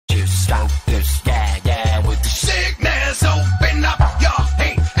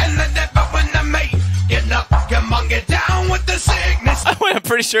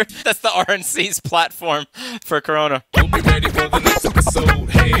pretty sure that's the RNC's platform for Corona. We'll be ready for the next episode.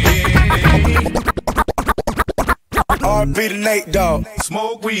 Hey, RP to Nate, dog.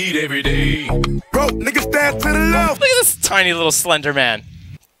 smoke weed every day. Broke niggas stand to the left. Look at this tiny little slender man.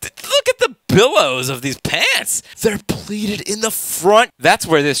 Look at the billows of these pants. They're pleated in the front. That's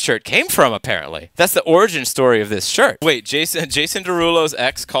where this shirt came from, apparently. That's the origin story of this shirt. Wait, Jason Derulo's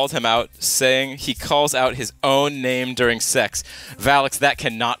ex called him out, saying he calls out his own name during sex. Valix, that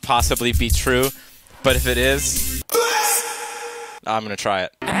cannot possibly be true. But if it is, I'm going to try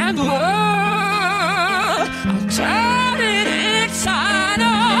it. And love, I'll turn it inside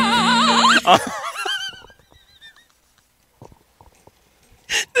out.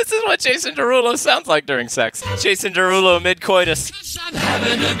 This is what Jason Derulo sounds like during sex. Jason Derulo mid-coitus. I'm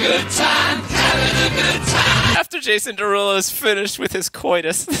having a good time, having a good time. After Jason Derulo is finished with his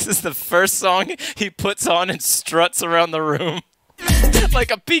coitus, this is the first song he puts on and struts around the room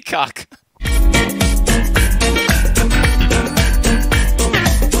like a peacock.